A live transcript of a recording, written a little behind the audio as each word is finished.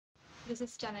This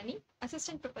is Janani,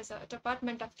 Assistant Professor at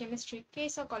Department of Chemistry,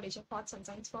 KSR College of Arts and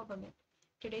Science for Women.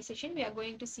 Today's session we are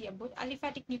going to see about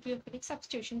aliphatic nucleophilic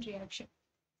substitution reaction.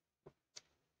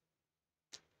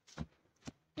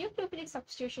 Nucleophilic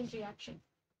substitution reaction,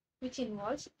 which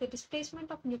involves the displacement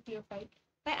of nucleophile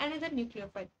by another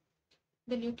nucleophile.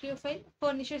 The nucleophile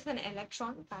furnishes an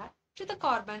electron pair to the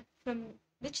carbon from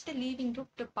which the leaving group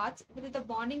departs with the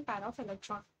bonding pair of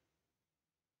electrons.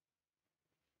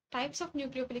 Types of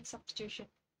nucleophilic substitution.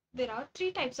 There are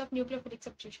three types of nucleophilic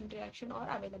substitution reaction are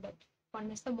available.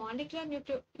 One is the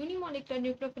unimolecular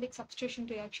nucleophilic substitution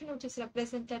reaction, which is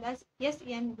represented as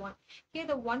SN1. Here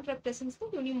the 1 represents the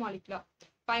unimolecular.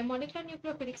 Bimolecular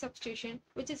nucleophilic substitution,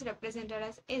 which is represented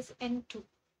as SN2.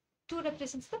 2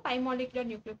 represents the bimolecular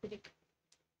nucleophilic.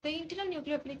 The internal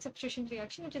nucleophilic substitution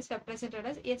reaction, which is represented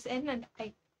as SN and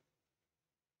I.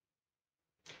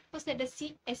 First, let us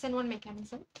see SN1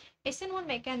 mechanism. SN1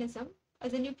 mechanism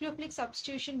is a nucleophilic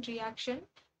substitution reaction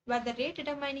where the rate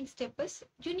determining step is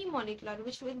unimolecular,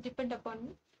 which will depend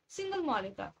upon single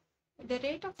molecule. The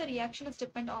rate of the reaction is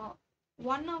depend on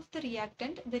one of the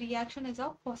reactant. The reaction is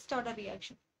a first order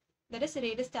reaction. That is,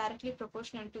 rate is directly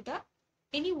proportional to the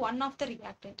any one of the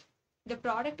reactant. The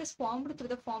product is formed through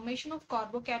the formation of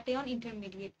carbocation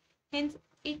intermediate. Hence,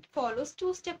 it follows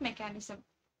two-step mechanism.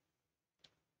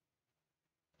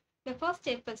 The first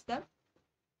step is the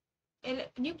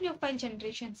nucleophile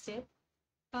generation step,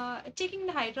 taking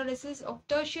the hydrolysis of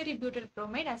tertiary butyl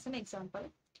bromide as an example.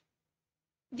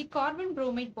 The carbon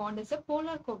bromide bond is a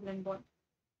polar covalent bond.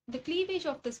 The cleavage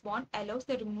of this bond allows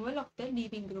the removal of the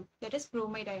leaving group, that is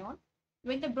bromide ion.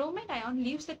 When the bromide ion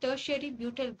leaves the tertiary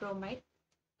butyl bromide,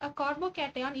 a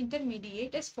carbocation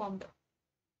intermediate is formed.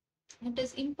 It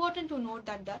is important to note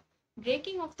that the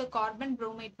breaking of the carbon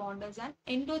bromide bond is an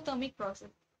endothermic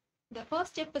process. The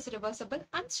first step is reversible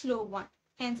and slow one.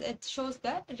 Hence, it shows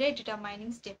the rate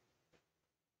determining step.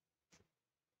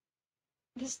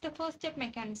 This is the first step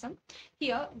mechanism.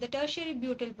 Here, the tertiary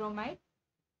butyl bromide,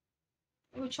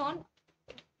 which on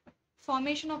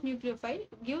formation of nucleophile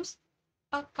gives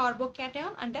a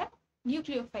carbocation and a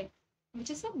nucleophile, which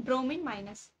is a bromine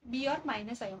minus, Br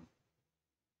minus ion.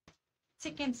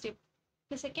 Second step.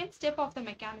 The second step of the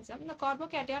mechanism, the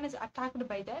carbocation is attacked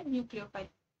by the nucleophile.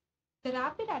 The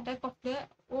rapid attack of the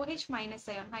OH minus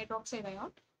ion, hydroxide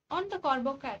ion, on the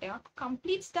carbocation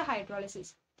completes the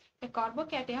hydrolysis. The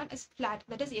carbocation is flat,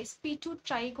 that is sp2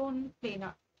 trigone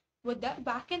planar, with the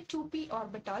vacant 2p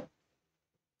orbital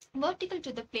vertical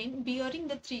to the plane bearing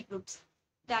the three groups.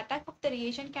 The attack of the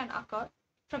reagent can occur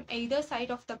from either side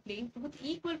of the plane with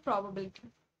equal probability.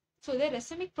 So the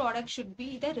racemic product should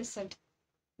be the result.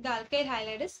 The alkyl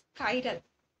halide is chiral.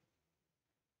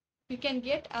 You can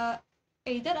get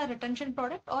either a retention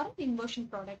product or an inversion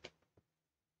product.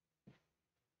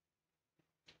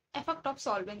 Effect of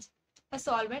solvents. A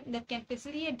solvent that can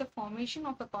facilitate the formation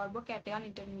of a carbocation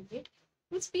intermediate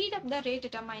will speed up the rate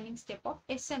determining step of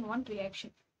SN1 reaction.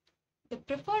 The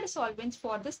preferred solvents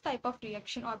for this type of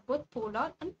reaction are both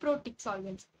polar and protic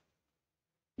solvents.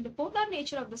 The polar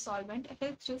nature of the solvent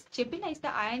helps to stabilize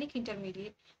the ionic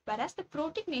intermediate, whereas the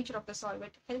protic nature of the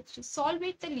solvent helps to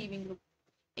solvate the leaving group.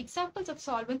 Examples of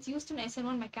solvents used in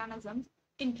SN1 mechanisms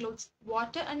includes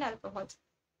water and alcohols.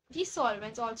 These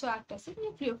solvents also act as a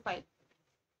nucleophile.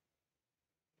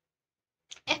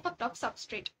 Effect of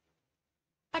substrate.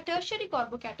 A tertiary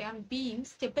carbocation being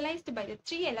stabilized by the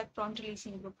 3 electron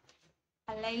releasing group,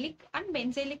 allylic and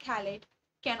benzylic halide,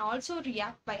 can also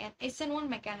react by an SN1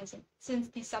 mechanism, since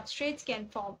the substrates can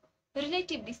form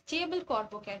relatively stable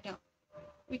carbocation.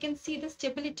 We can see the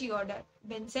stability order: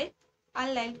 benzyl,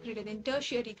 allyl greater than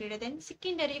tertiary greater than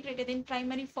secondary greater than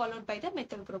primary, followed by the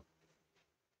methyl group.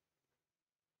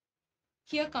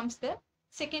 Here comes the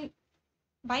second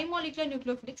bimolecular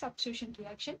nucleophilic substitution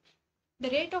reaction. The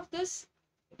rate of this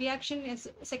reaction is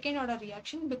second order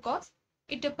reaction because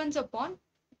it depends upon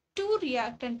two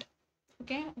reactant.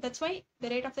 Okay, that's why the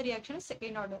rate of the reaction is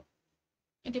second order.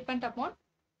 It depends upon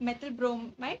methyl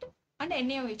bromide and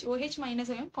NaOH, OH minus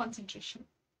ion concentration.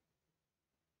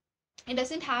 It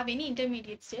doesn't have any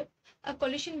intermediate step. A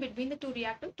collision between the two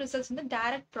reactants results in the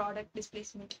direct product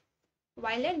displacement.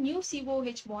 While a new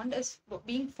COOH bond is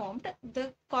being formed,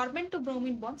 the carbon to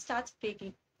bromine bond starts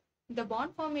breaking. The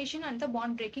bond formation and the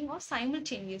bond breaking are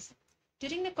simultaneous.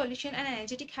 During the collision, an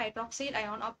energetic hydroxide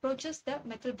ion approaches the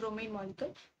methyl bromine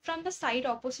molecule from the side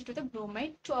opposite to the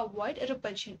bromide to avoid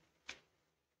repulsion.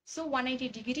 So 180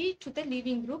 degree to the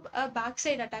leaving group, a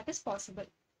backside attack is possible.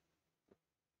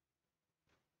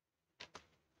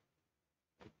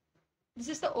 This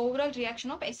is the overall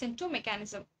reaction of SN2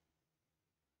 mechanism.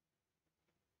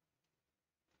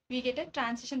 We get a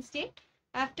transition state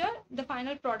After the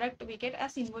final product, we get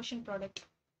as inversion product.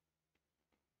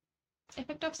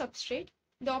 Effect of substrate.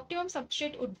 The optimum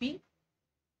substrate would be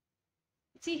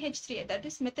CH3, that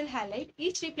is methyl halide.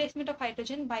 Each replacement of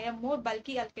hydrogen by a more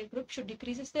bulky alkyl group should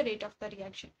decreases the rate of the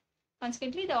reaction.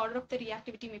 Consequently, the order of the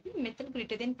reactivity may be methyl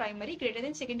greater than primary, greater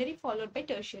than secondary, followed by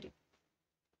tertiary.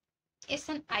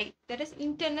 SNI, that is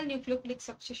internal nucleophilic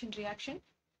substitution reaction,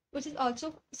 which is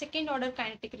also second order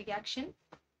kinetic reaction.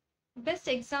 Best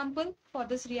example for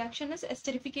this reaction is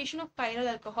esterification of chiral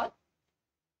alcohol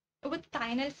with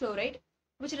thionyl fluoride,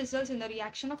 which results in the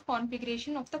reaction of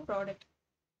configuration of the product.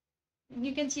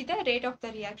 You can see the rate of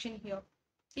the reaction here.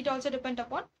 It also depends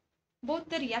upon both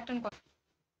the reactant.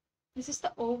 This is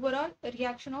the overall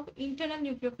reaction of internal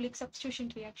nucleophilic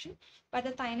substitution reaction, where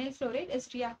the thionyl fluoride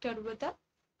is reacted with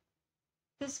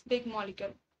this big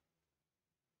molecule.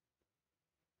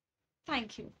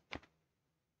 Thank you.